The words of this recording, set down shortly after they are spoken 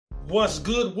What's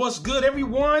good,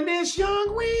 everyone? It's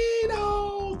Young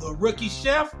Reno, the rookie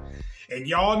chef. And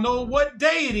y'all know what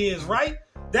day it is, right?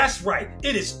 That's right,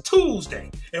 it is Tuesday.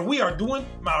 And we are doing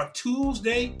my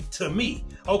Tuesday to me,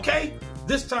 okay?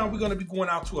 This time we're gonna be going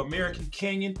out to American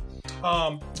Canyon.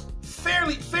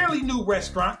 Fairly new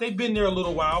restaurant. They've been there a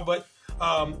little while, but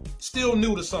still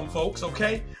new to some folks,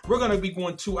 okay? We're gonna be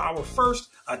going to our first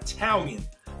Italian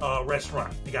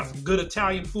restaurant. They got some good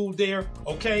Italian food there,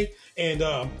 okay? And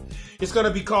it's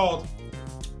gonna be called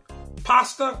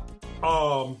Pasta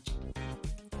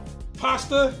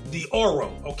di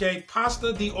Oro, okay?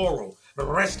 Pasta di Oro,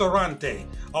 Ristorante,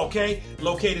 okay?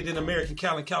 Located in American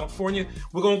Canyon, California.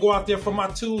 We're gonna go out there for my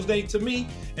Tuesday to me,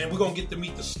 and we're gonna get to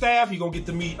meet the staff. You're gonna get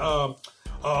to meet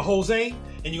Jose,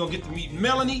 and you're gonna get to meet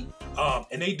Melanie.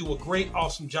 And they do a great,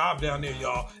 awesome job down there,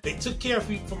 y'all. They took care of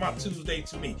me for my Tuesday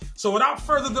to me. So without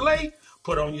further delay,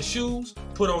 put on your shoes,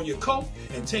 put on your coat,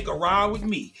 and take a ride with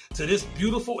me to this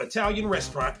beautiful Italian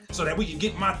restaurant so that we can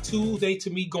get my Tuesday to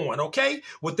me going, okay?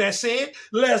 With that said,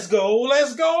 let's go,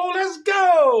 let's go, let's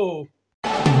go!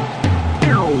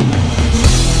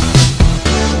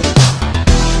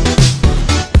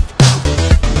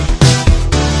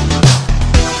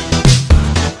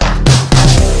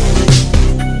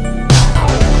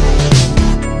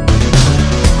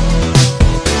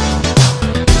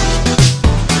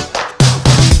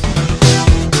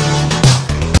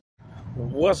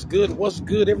 What's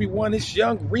good, everyone? It's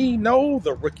Young Reno,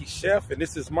 the rookie chef, and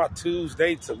this is my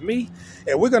Tuesday to me.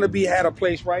 And we're going to be at a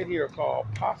place right here called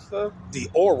Pasta di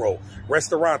Oro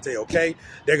Ristorante, okay?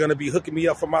 They're going to be hooking me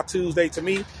up for my Tuesday to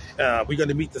me. We're going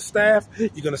to meet the staff. You're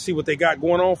going to see what they got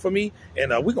going on for me,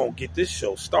 and we're going to get this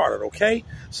show started, okay?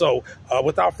 So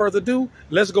without further ado,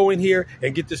 let's go in here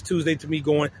and get this Tuesday to me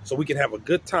going so we can have a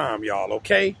good time, y'all,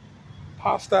 okay?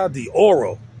 Pasta di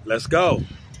Oro. Let's go.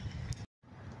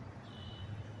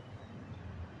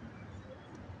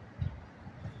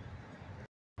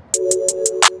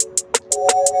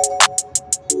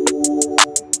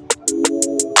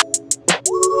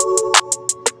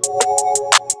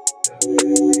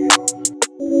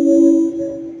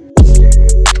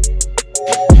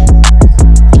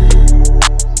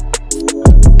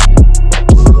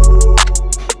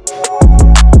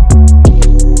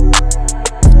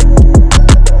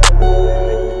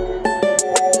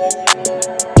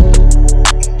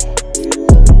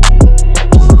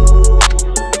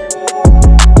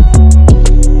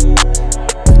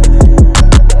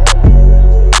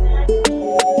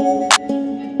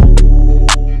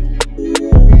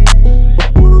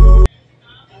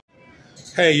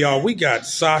 Hey, y'all, we got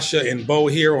Sasha and Bo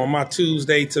here on my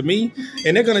Tuesday to me,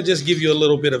 and they're going to just give you a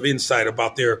little bit of insight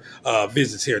about their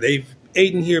visits here. They've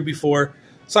eaten here before.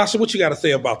 Sasha, what you got to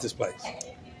say about this place?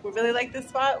 We really like this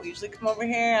spot. We usually come over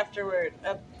here after we're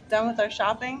done with our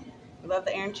shopping. We love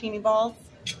the arancini balls,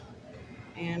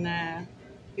 and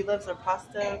he loves their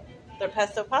pasta, their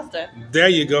pesto pasta. There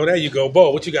you go. Bo,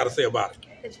 what you got to say about it?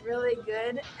 It's really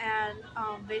good,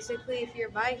 and basically, if you're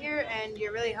by here and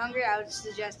you're really hungry, I would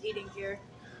suggest eating here.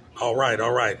 All right.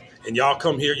 And y'all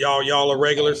come here. Y'all are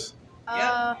regulars?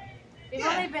 We've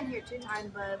only been here 2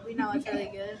 times, but we know it's really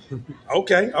good.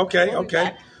 Okay.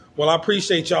 Well, I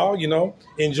appreciate y'all,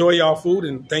 enjoy y'all food,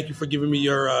 and thank you for giving me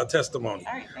your testimony.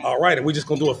 All right, and we're just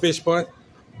going to do a fish punt.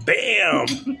 Bam.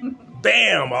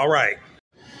 Bam. All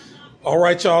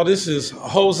right, y'all, this is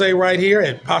Jose right here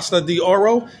at Pasta di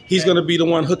Oro. He's going to be the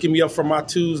one hooking me up for my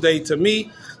Tuesday to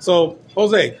me. So,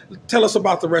 Jose, tell us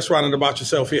about the restaurant and about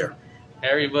yourself here. Hey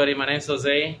everybody, my name's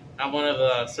Jose. I'm one of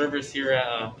the servers here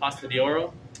at Pasta di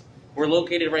Oro. We're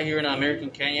located right here in American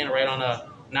Canyon, right on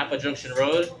Napa Junction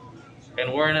Rd.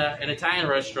 And we're in an Italian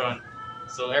restaurant.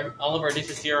 So all of our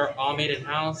dishes here are all made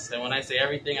in-house. And when I say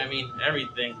everything, I mean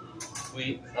everything.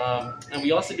 And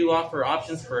we also do offer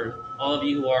options for all of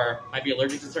you who might be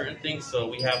allergic to certain things. So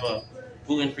we have a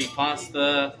gluten-free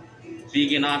pasta,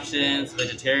 vegan options,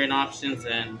 vegetarian options.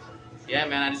 And yeah,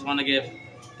 man, I just want to give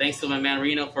thanks to my man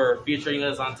Reno for featuring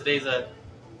us on today's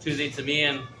Tuesday to me.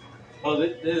 And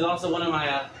this is also one of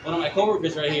my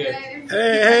coworkers right here.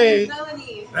 Hey.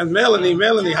 Melanie. That's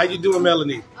Melanie. How you doing,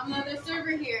 Melanie? I'm another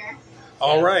server here.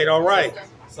 All right.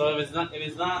 So if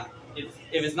it's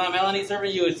not Melanie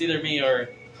serving you, it's either me, or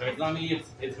if it's not me,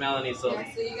 it's Melanie. So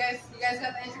yeah, so you guys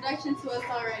got the introduction to us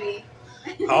already.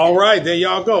 All right, there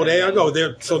y'all go.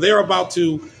 They're about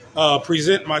to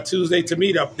present my Tuesday to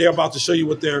me. They're about to show you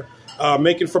what they're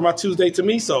making for my Tuesday to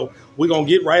me. So we're gonna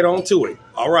get right on to it.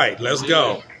 All right, let's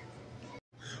go.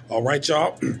 All right,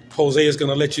 y'all. Jose is going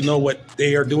to let you know what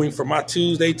they are doing for my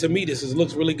Tuesday to me.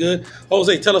 Looks really good.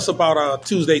 Jose, tell us about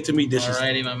Tuesday to me dishes.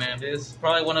 Alrighty, my man. This is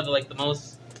probably one of the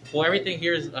most. Well, everything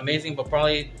here is amazing, but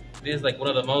probably This is like one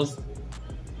of the most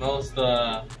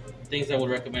things I would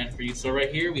recommend for you. So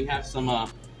right here we have some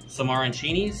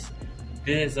arancinis.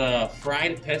 This is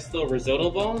fried pesto risotto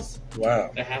balls.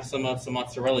 Wow. That have some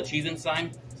mozzarella cheese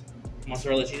inside. And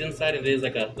it is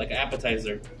like an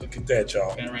appetizer. Look at that,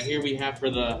 y'all. And right here we have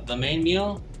for the main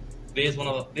meal. This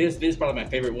is probably my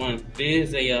favorite one.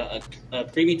 This is a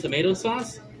creamy tomato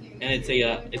sauce, and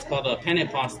it's called a penne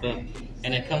pasta,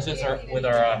 and it comes with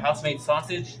our house-made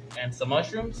sausage and some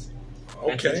mushrooms.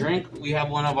 Okay. And to drink, we have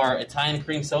one of our Italian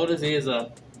cream sodas. It is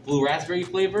a blue raspberry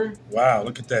flavor. Wow,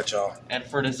 look at that, y'all. And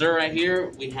for dessert right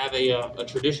here, we have a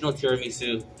traditional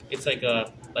tiramisu. It's like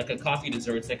a coffee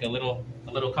dessert. It's like a little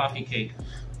coffee cake.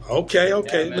 Okay. Yeah,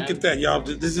 Look at that, y'all.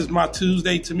 This is my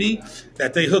Tuesday to me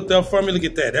that they hooked up for me. Look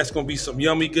at that. That's going to be some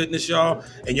yummy goodness, y'all.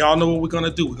 And y'all know what we're going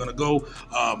to do. We're going to go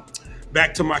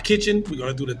back to my kitchen. We're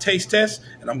going to do the taste test.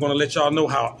 And I'm going to let y'all know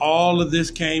how all of this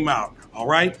came out. All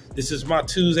right? This is my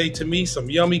Tuesday to me. Some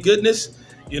yummy goodness,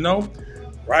 you know.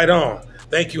 Right on.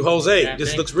 Thank you, Jose. Yeah,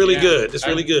 this looks really good.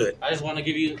 Really good. I just want to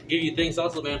give you thanks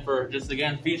also, man, for just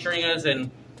again featuring us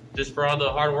and just for all the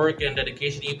hard work and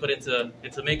dedication you put into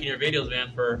making your videos,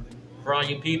 man, for all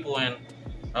you people. And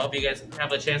I hope you guys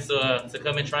have a chance to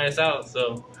come and try us out.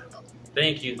 So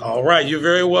thank you. All right. You're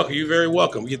very welcome. You're very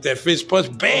welcome. Get that fish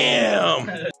punch.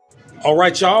 Bam. All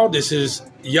right, y'all. This is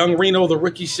Young Reno, the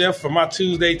Rookie Chef, for my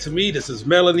Tuesday to me. This is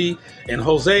Melanie and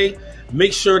Jose.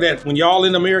 Make sure that when y'all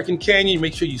in American Canyon,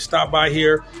 make sure you stop by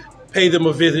here, pay them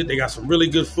a visit. They got some really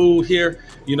good food here.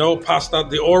 You know, Pasta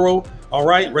di Oro. All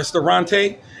right,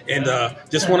 Ristorante. And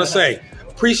just want to say,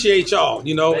 appreciate y'all,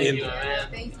 you know. Thank you, man.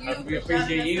 Thank you. We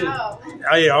appreciate you. Oh,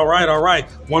 yeah, all right.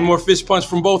 One more fish punch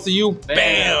from both of you.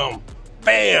 Bam.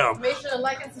 Bam. Make sure to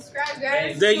like and subscribe,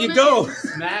 guys. There you go.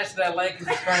 Smash that like and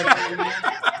subscribe button, man.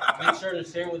 Make sure to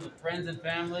share with your friends and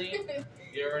family.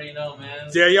 You already know, man.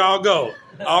 There y'all go.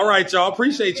 All right, y'all.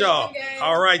 Appreciate y'all.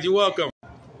 All right, you're welcome.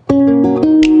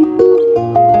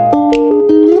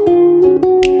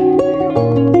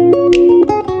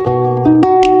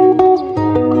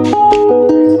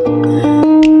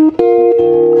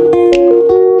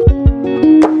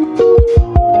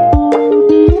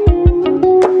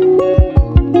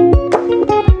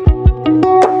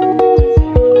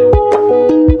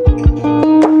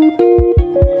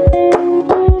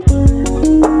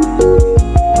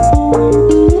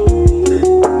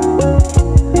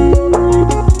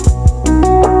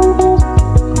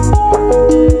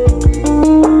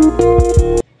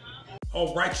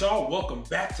 Welcome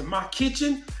back to my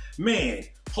kitchen. Man,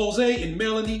 Jose and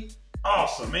Melanie,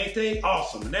 awesome, ain't they?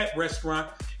 Awesome. And that restaurant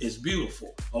is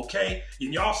beautiful, okay?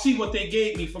 And y'all see what they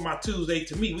gave me for my Tuesday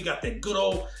to me. We got that good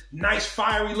old nice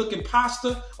fiery looking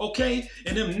pasta, okay?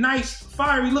 And them nice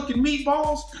fiery looking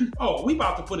meatballs. Oh, we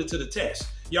about to put it to the test.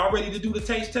 Y'all ready to do the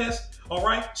taste test? All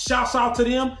right, shouts out to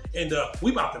them. And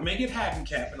we about to make it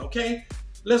happen, okay?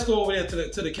 Let's go over there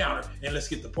to the counter and let's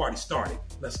get the party started.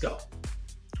 Let's go.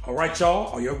 All right,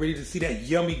 y'all, are y'all ready to see that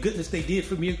yummy goodness they did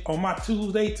for me on my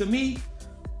Tuesday to me?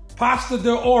 Pasta di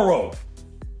Oro,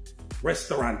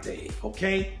 Ristorante,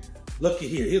 okay? Look at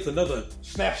here, here's another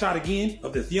snapshot again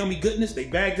of this yummy goodness. They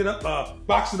bagged it up,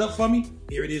 boxed it up for me.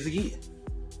 Here it is again.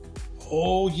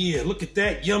 Oh yeah, look at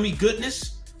that yummy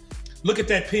goodness. Look at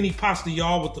that penny pasta,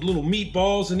 y'all, with the little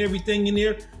meatballs and everything in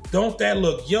there. Don't that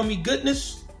look yummy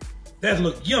goodness? That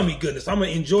look yummy goodness. I'm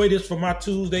gonna enjoy this for my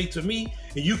Tuesday to me,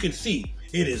 and you can see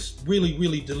it is really,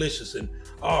 really delicious. And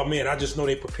oh man, I just know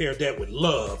they prepared that with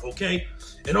love, okay?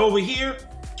 And over here,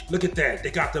 look at that. They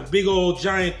got the big old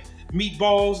giant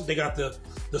meatballs. They got the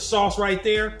sauce right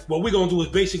there. What we're gonna do is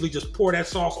basically just pour that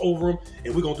sauce over them,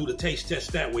 and we're gonna do the taste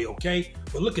test that way, okay?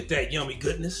 But look at that yummy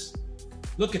goodness.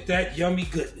 Look at that yummy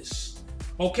goodness,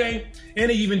 okay? And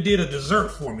they even did a dessert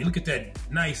for me. Look at that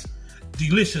nice,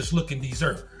 delicious looking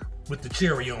dessert with the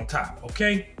cherry on top,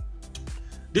 okay?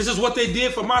 This is what they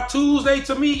did for my Tuesday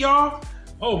to me, y'all.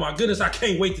 Oh my goodness, I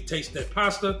can't wait to taste that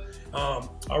pasta.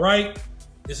 All right,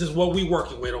 this is what we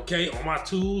working with, okay? On my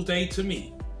Tuesday to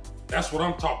me. That's what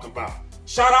I'm talking about.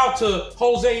 Shout out to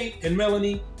Jose and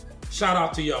Melanie. Shout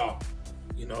out to y'all.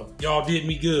 You know, y'all did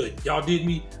me good. Y'all did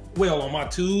me well on my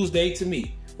Tuesday to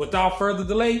me. Without further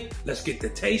delay, let's get the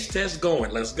taste test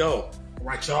going. Let's go. All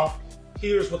right, y'all.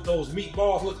 Here's what those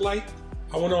meatballs look like.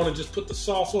 I went on and just put the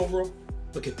sauce over them.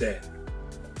 Look at that.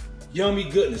 Yummy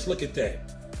goodness, look at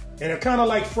that. And it kind of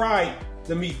like fried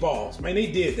the meatballs. Man,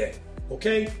 they did that,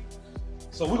 okay?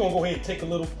 So we're gonna go ahead and take a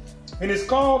little, and it's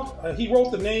called, he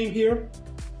wrote the name here.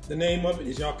 The name of it,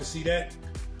 as y'all can see that.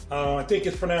 I think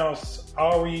it's pronounced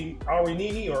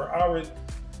Arinini or Ari,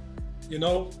 you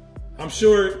know. I'm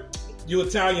sure you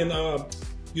Italian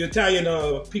You Italian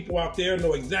people out there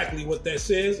know exactly what that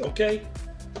says, okay?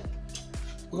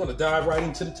 We're gonna dive right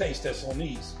into the taste test on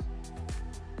these.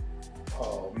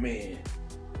 Oh man,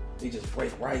 they just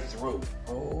break right through.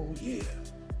 Oh yeah.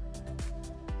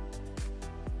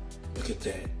 Look at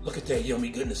that. Look at that yummy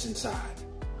goodness inside.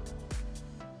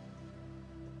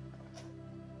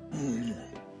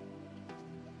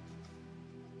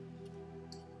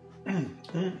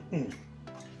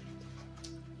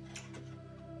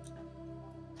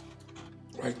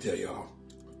 Right there, y'all.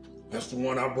 That's the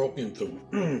one I broke into.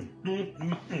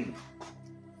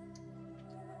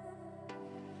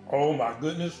 Oh my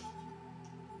goodness.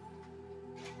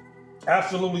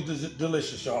 Absolutely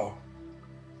delicious, y'all.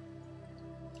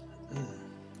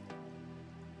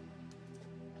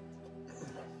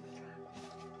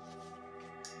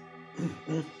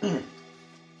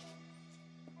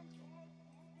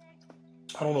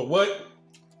 I don't know what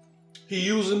he's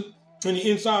using in the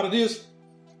inside of this.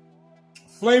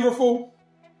 Flavorful,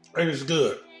 and it's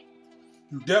good.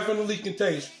 You definitely can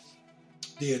taste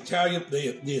the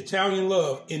Italian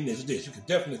love in this dish. You can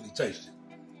definitely taste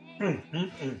it.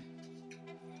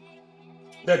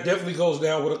 That definitely goes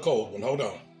down with a cold one. Hold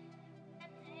on.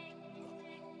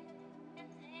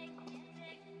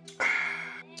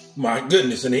 My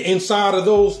goodness, and the inside of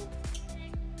those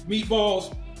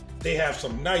meatballs, they have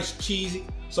some nice cheesy,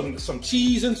 some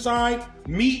cheese inside,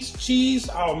 meats, cheese.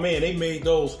 Oh man, they made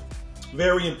those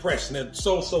very impressive. They're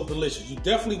so delicious. You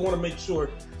definitely want to make sure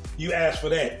you ask for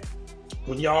that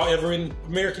when y'all ever in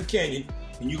American Canyon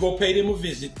and you go pay them a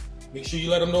visit. Make sure you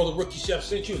let them know the Rookie Chef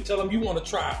sent you and tell them you want to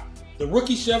try the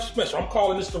Rookie Chef Special. I'm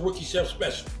calling this the Rookie Chef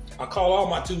Special. I call all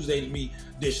my Tuesday to Me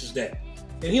dishes that.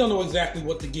 And he'll know exactly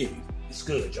what to give you. It's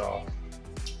good, y'all.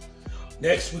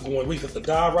 Next, we have to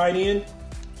dive right in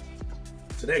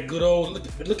to that good old,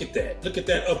 look at that. Look at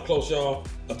that up close, y'all,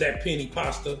 of that penny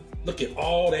pasta. Look at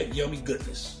all that yummy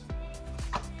goodness.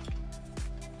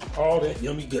 All that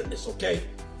yummy goodness, okay?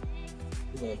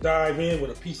 We're gonna dive in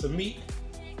with a piece of meat.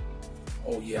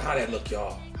 Oh yeah, how that look,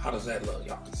 y'all? How does that look?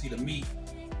 Y'all can see the meat.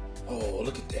 Oh,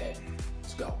 look at that.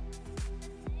 Let's go.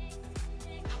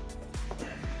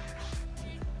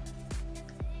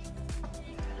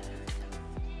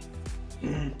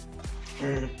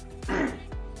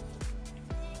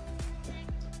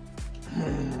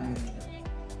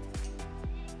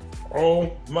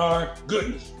 Oh my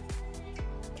goodness.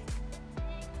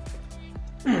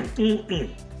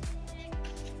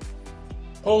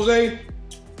 Jose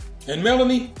and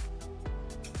Melanie,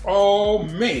 oh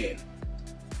man.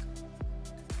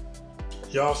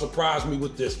 Y'all surprised me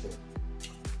with this one.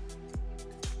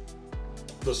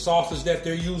 The sauces that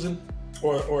they're using,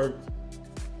 or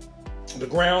the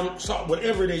ground salt,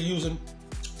 whatever they're using,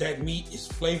 that meat is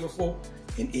flavorful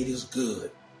and it is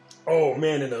good. Oh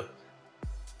man, and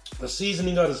the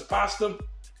seasoning of this pasta,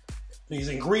 these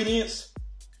ingredients,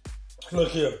 look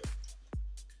here,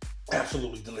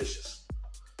 absolutely delicious.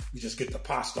 You just get the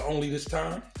pasta only this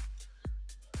time.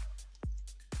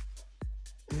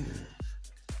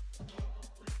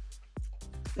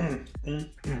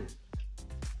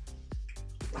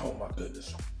 Oh my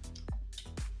goodness.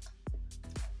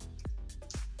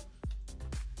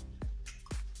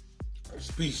 I'm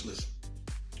speechless.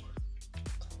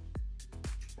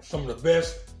 Some of the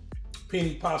best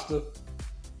penny pasta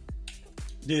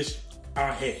dish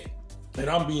I had. And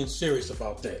I'm being serious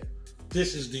about that.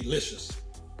 This is delicious.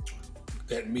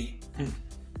 That meat.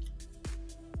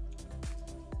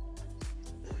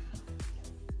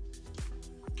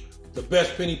 The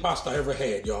best penny pasta I ever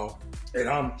had, y'all. And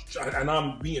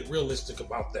I'm being realistic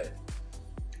about that.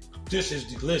 This is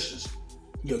delicious.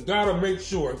 You gotta make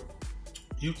sure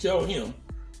you tell him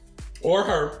or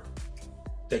her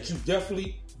that you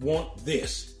definitely want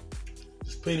this.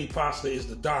 This penny pasta is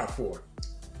to die for.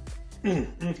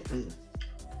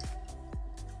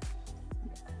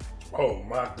 Oh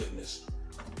my goodness.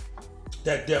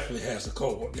 That definitely has a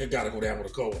cold one. You gotta go down with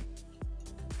a cold one.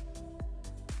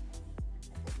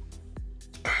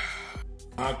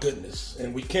 My goodness.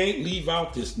 And we can't leave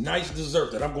out this nice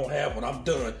dessert that I'm gonna have when I'm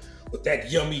done with that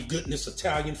yummy goodness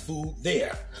Italian food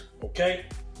there. Okay?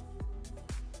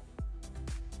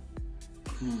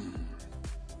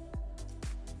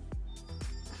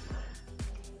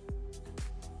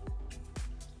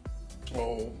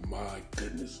 Oh my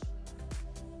goodness.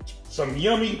 Some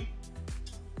yummy.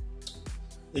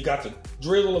 They got the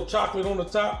drizzle of chocolate on the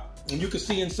top, and you can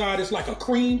see inside it's like a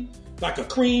cream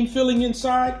filling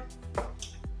inside.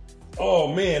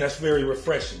 Oh man, that's very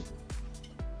refreshing.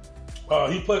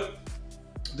 He put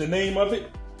the name of it,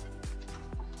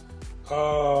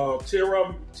 tiramisu.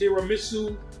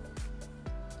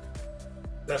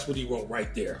 That's what he wrote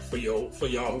right there for y'all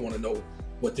who want to know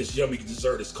what this yummy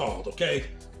dessert is called, okay?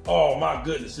 Oh my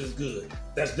goodness, it's good.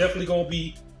 That's definitely gonna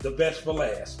be the best for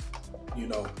last, you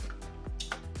know.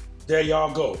 There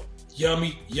y'all go.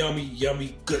 Yummy, yummy,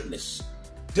 yummy goodness.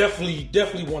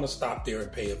 Definitely want to stop there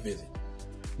and pay a visit.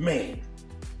 Man,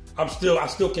 I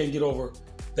still can't get over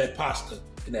that pasta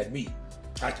and that meat.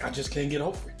 I just can't get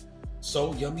over it.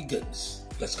 So yummy goodness.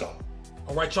 Let's go.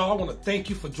 All right, y'all, I want to thank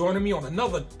you for joining me on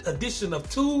another edition of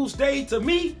Tuesday to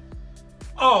Me.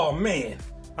 Oh, man.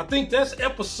 I think that's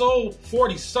episode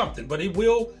 40-something, but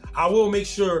I will make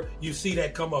sure you see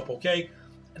that come up, okay?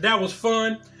 That was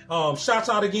fun. Shouts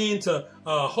out again to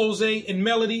Jose and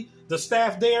Melody, the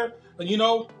staff there. You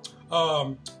know,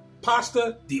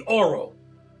 Pasta di Oro,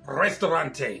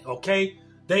 Ristorante, okay?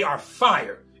 They are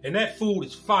fire, and that food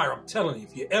is fire. I'm telling you,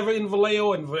 if you're ever in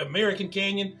Vallejo and American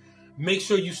Canyon, make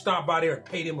sure you stop by there and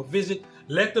pay them a visit.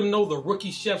 Let them know the rookie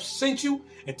chef sent you,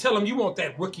 and tell them you want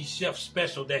that rookie chef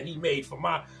special that he made for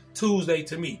my Tuesday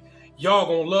to Me. Y'all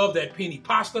gonna love that penny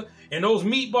pasta, and those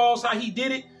meatballs, how he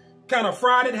did it, kind of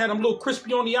fried it, had them a little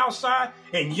crispy on the outside,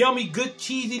 and yummy good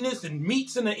cheesiness and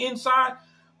meats in the inside.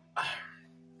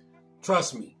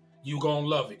 Trust me, you gonna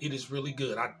love it. It is really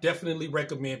good. I definitely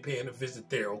recommend paying a visit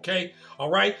there, okay? All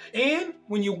right? And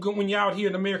when you're out here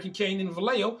in American Canyon,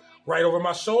 Vallejo, right over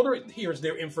my shoulder, here's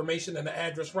their information and the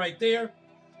address right there.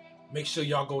 Make sure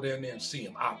y'all go down there and see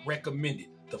them. I recommend it.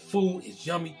 The food is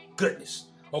yummy goodness,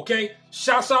 okay?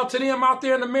 Shouts out to them out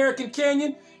there in American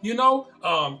Canyon. You know,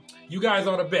 you guys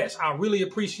are the best. I really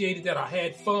appreciated that. I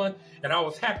had fun, and I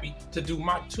was happy to do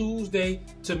my Tuesday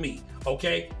to Me,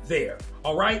 okay? There,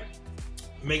 all right?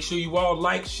 Make sure you all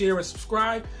like, share, and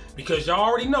subscribe, because y'all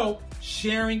already know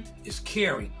sharing is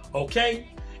caring, okay?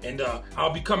 And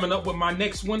I'll be coming up with my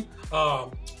next one.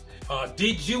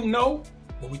 Did you know?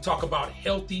 When we talk about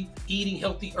healthy eating,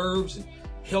 healthy herbs, and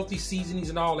healthy seasonings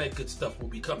and all that good stuff will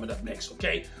be coming up next,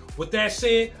 okay? With that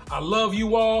said, I love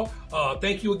you all.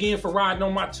 Thank you again for riding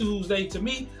on my Tuesday to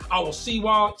Me. I will see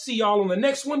y'all on the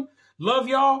next one. Love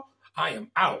y'all. I am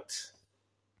out.